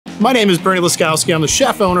My name is Bernie Laskowski. I'm the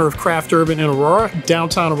chef owner of Craft Urban in Aurora,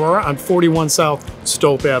 downtown Aurora on 41 South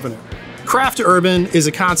Stolp Avenue. Craft Urban is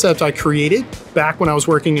a concept I created back when I was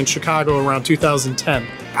working in Chicago around 2010.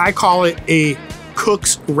 I call it a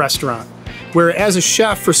cook's restaurant, where as a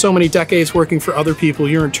chef for so many decades working for other people,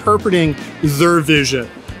 you're interpreting their vision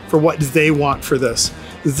for what they want for this.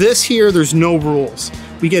 This here, there's no rules.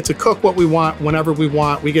 We get to cook what we want, whenever we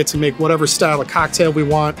want. We get to make whatever style of cocktail we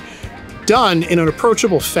want, done in an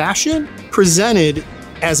approachable fashion, presented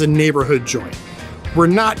as a neighborhood joint. We're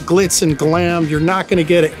not glitz and glam. You're not gonna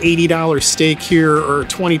get an $80 steak here or a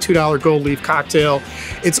 $22 gold leaf cocktail.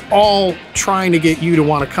 It's all trying to get you to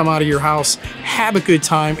wanna come out of your house, have a good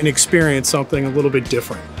time, and experience something a little bit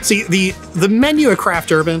different. See, the menu at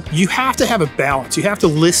Craft Urban, you have to have a balance. You have to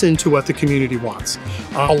listen to what the community wants.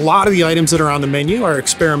 A lot of the items that are on the menu are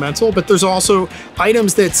experimental, but there's also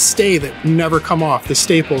items that stay, that never come off. The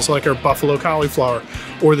staples like our buffalo cauliflower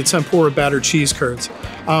or the tempura battered cheese curds.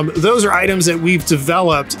 Those are items that we've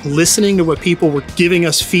developed listening to what people were giving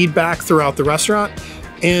us feedback throughout the restaurant.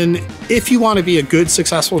 And if you want to be a good,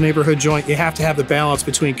 successful neighborhood joint, you have to have the balance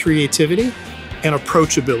between creativity and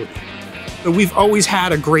approachability. We've always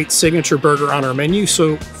had a great signature burger on our menu.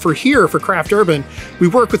 So for Craft Urban, we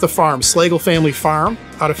work with a farm, Slagel Family Farm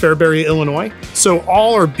out of Fairbury, Illinois. So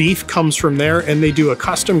all our beef comes from there and they do a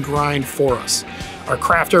custom grind for us. Our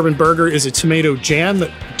Craft Urban burger is a tomato jam,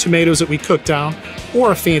 tomatoes that we cook down,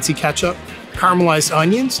 or a fancy ketchup, caramelized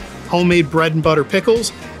onions, homemade bread and butter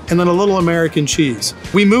pickles, and then a little American cheese.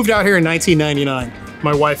 We moved out here in 1999,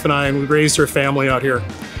 my wife and I, and we raised our family out here.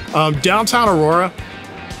 Downtown Aurora,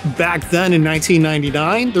 back then in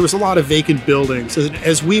 1999, there was a lot of vacant buildings.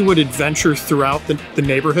 As we would adventure throughout the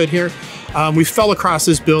neighborhood here, we fell across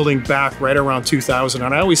this building back right around 2000,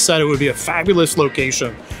 and I always said it would be a fabulous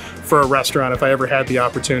location for a restaurant if I ever had the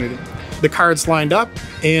opportunity. The cards lined up,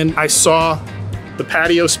 and I saw the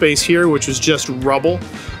patio space here, which was just rubble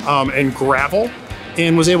and gravel,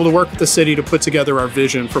 and was able to work with the city to put together our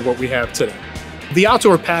vision for what we have today. The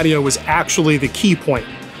outdoor patio was actually the key point.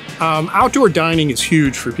 Outdoor dining is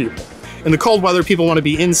huge for people. In the cold weather, people want to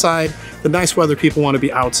be inside. The nice weather, people want to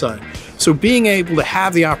be outside. So being able to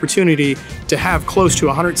have the opportunity to have close to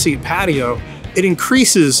a 100-seat patio, it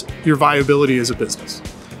increases your viability as a business.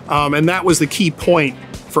 And that was the key point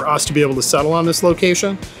for us to be able to settle on this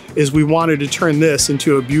location, is we wanted to turn this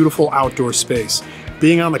into a beautiful outdoor space.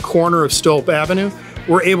 Being on the corner of Stolp Avenue,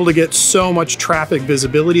 we're able to get so much traffic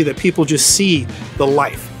visibility that people just see the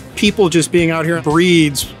life. People just being out here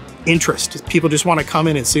breeds interest. People just want to come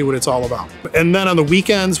in and see what it's all about. And then on the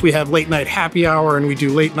weekends, we have late night happy hour and we do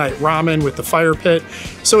late night ramen with the fire pit.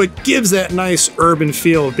 So it gives that nice urban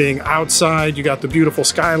feel of being outside. You got the beautiful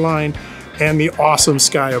skyline and the awesome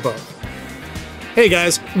sky above. Hey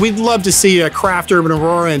guys, we'd love to see you at Craft Urban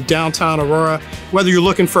Aurora in downtown Aurora, whether you're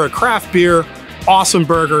looking for a craft beer, awesome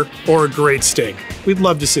burger, or a great steak. We'd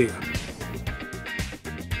love to see you.